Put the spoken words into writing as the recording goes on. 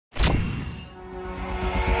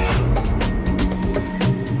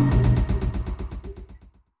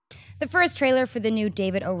first trailer for the new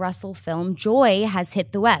David O. Russell film, Joy, has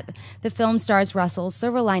hit the web. The film stars Russell's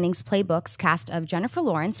Silver Linings Playbook's cast of Jennifer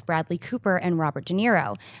Lawrence, Bradley Cooper, and Robert De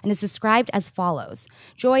Niro, and is described as follows.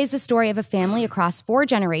 Joy is the story of a family across 4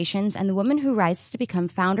 generations and the woman who rises to become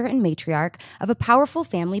founder and matriarch of a powerful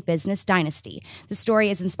family business dynasty. The story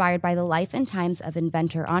is inspired by the life and times of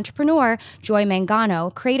inventor entrepreneur Joy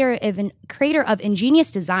Mangano, creator of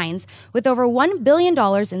Ingenious Designs, with over $1 billion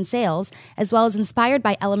in sales, as well as inspired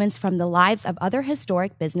by elements from the lives of other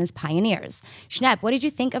historic business pioneers. Schnepp, what did you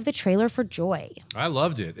think of the trailer for Joy? I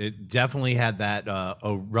loved it. It definitely had that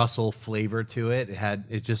a Russell flavor to it.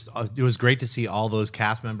 It was great to see all those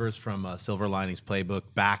cast members from Silver Linings Playbook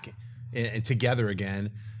back together again.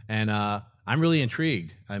 And I'm really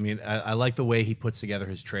intrigued. I mean, I like the way he puts together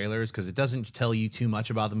his trailers because it doesn't tell you too much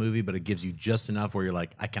about the movie, but it gives you just enough where you're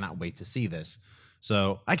like, I cannot wait to see this.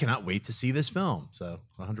 So I cannot wait to see this film. So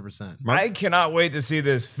 100%. I cannot wait to see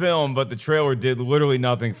this film, but the trailer did literally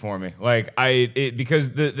nothing for me. Like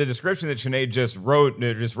because the description that Sinead just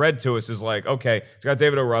read to us is like, okay, it's got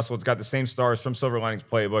David O. Russell, it's got the same stars from Silver Linings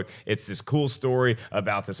Playbook. It's this cool story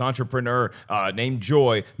about this entrepreneur named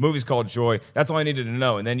Joy. Movie's called Joy. That's all I needed to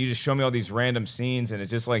know. And then you just show me all these random scenes, and it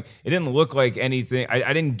just like it didn't look like anything.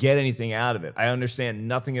 I didn't get anything out of it. I understand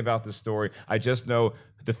nothing about the story. I just know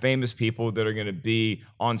the famous people that are going to be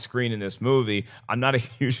on screen in this movie. I'm not a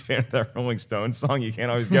huge fan of that Rolling Stones song. You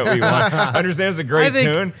can't always get what you want. I understand it's a great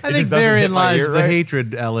tune. I think therein lies the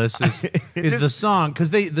hatred, Ellis, is the song.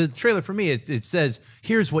 Because the trailer for me, it says,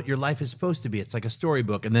 here's what your life is supposed to be. It's like a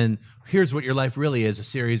storybook. And then here's what your life really is, a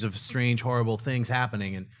series of strange, horrible things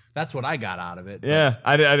happening. And that's what I got out of it. Yeah,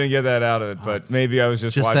 I didn't get that out of it, but maybe I was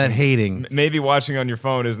just watching. That hating. Maybe watching on your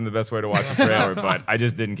phone isn't the best way to watch a trailer, but I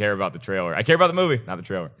just didn't care about the trailer. I care about the movie, not the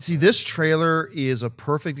trailer. See, this trailer is a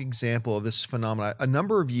perfect example of this phenomenon. A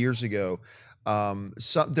number of years ago,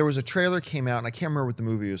 there was a trailer came out, and I can't remember what the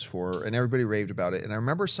movie was for, and everybody raved about it. And I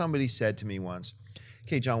remember somebody said to me once,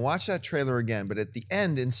 okay, John, watch that trailer again. But at the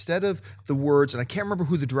end, instead of the words, and I can't remember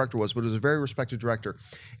who the director was, but it was a very respected director.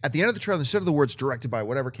 At the end of the trailer, instead of the words directed by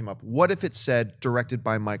whatever came up, what if it said directed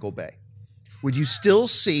by Michael Bay? Would you still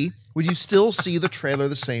see the trailer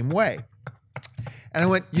the same way? And I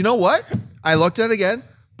went, you know what? I looked at it again.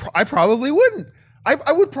 I probably wouldn't.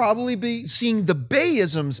 I would probably be seeing the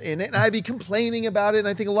Bayisms in it, and I'd be complaining about it, and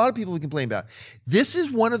I think a lot of people would complain about it. This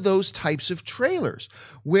is one of those types of trailers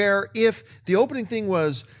where if the opening thing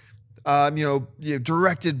was,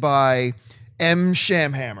 directed by M.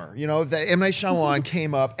 Shamhammer, that M. Night Shyamalan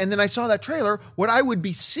came up, and then I saw that trailer, what I would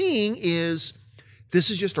be seeing is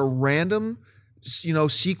this is just a random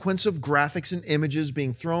sequence of graphics and images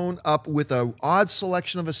being thrown up with an odd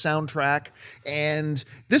selection of a soundtrack, and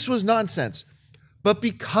this was nonsense. But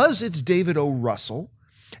because it's David O. Russell,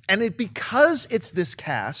 and because it's this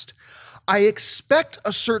cast, I expect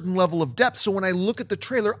a certain level of depth. So when I look at the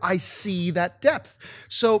trailer, I see that depth.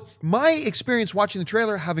 So my experience watching the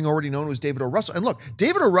trailer, having already known it was David O. Russell, and look,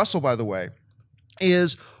 David O. Russell, by the way,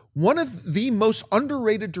 is one of the most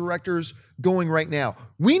underrated directors going right now.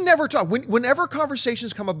 We never talk, whenever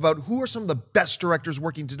conversations come up about who are some of the best directors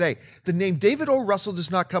working today, the name David O. Russell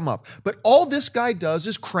does not come up. But all this guy does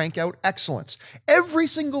is crank out excellence. Every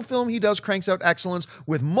single film he does cranks out excellence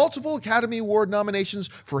with multiple Academy Award nominations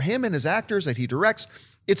for him and his actors that he directs.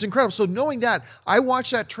 It's incredible. So knowing that, I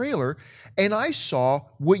watched that trailer and I saw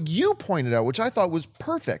what you pointed out, which I thought was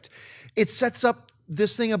perfect. It sets up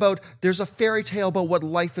this thing about there's a fairy tale about what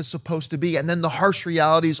life is supposed to be, and then the harsh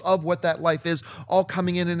realities of what that life is all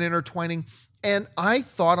coming in and intertwining. And I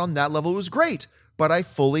thought on that level it was great, but I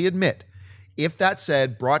fully admit, if that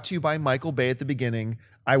said brought to you by Michael Bay at the beginning,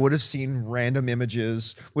 I would have seen random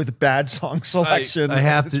images with bad song selection. I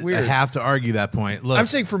have to argue that point. Look, I'm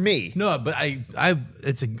saying for me. No, but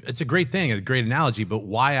it's a great thing, a great analogy, but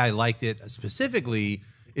why I liked it specifically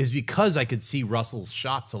is because I could see Russell's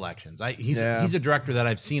shot selections. He's a director that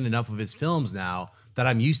I've seen enough of his films now that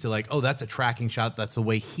I'm used to, like, oh, that's a tracking shot. That's the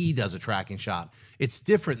way he does a tracking shot. It's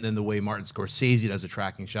different than the way Martin Scorsese does a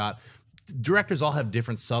tracking shot. Directors all have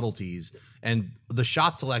different subtleties, and the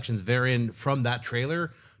shot selections therein from that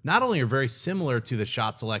trailer not only are very similar to the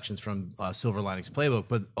shot selections from Silver Linings Playbook,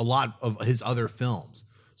 but a lot of his other films.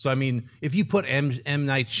 So, I mean, if you put M.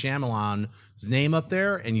 Night Shyamalan's name up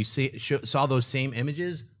there and you saw those same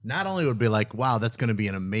images, not only would it be like, wow, that's going to be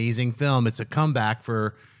an amazing film. It's a comeback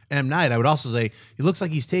for M. Night. I would also say it looks like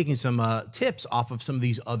he's taking some tips off of some of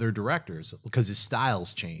these other directors because his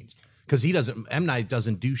style's changed. Because M. Night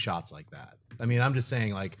doesn't do shots like that. I mean, I'm just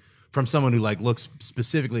saying, like, from someone who like looks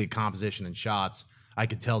specifically at composition and shots, I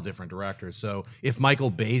could tell different directors. So if Michael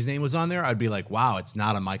Bay's name was on there, I'd be like, wow, it's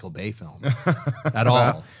not a Michael Bay film at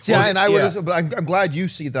all. See, and I would. But I'm glad you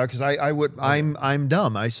see that because I would. I'm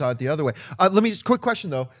dumb. I saw it the other way. Let me just quick question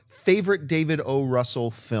though. Favorite David O.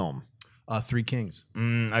 Russell film? Three Kings.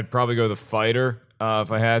 I'd probably go The Fighter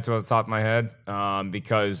if I had to, off the top of my head,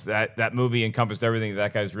 because that movie encompassed everything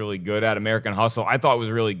that guy's really good at. American Hustle, I thought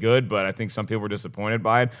was really good, but I think some people were disappointed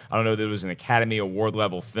by it. I don't know that it was an Academy Award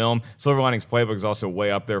level film. Silver Linings Playbook is also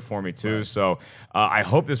way up there for me too. Right. So I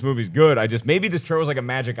hope this movie's good. Maybe this trailer was like a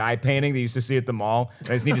magic eye painting that you used to see at the mall. I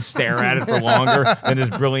just need to stare at it for longer, and this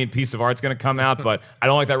brilliant piece of art's going to come out. But I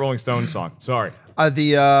don't like that Rolling Stones song. Sorry.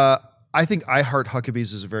 I think I Heart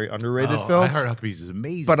Huckabees is a very underrated film. I Heart Huckabees is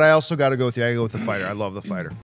amazing. But I also got to go with I go with The Fighter. I love The Fighter.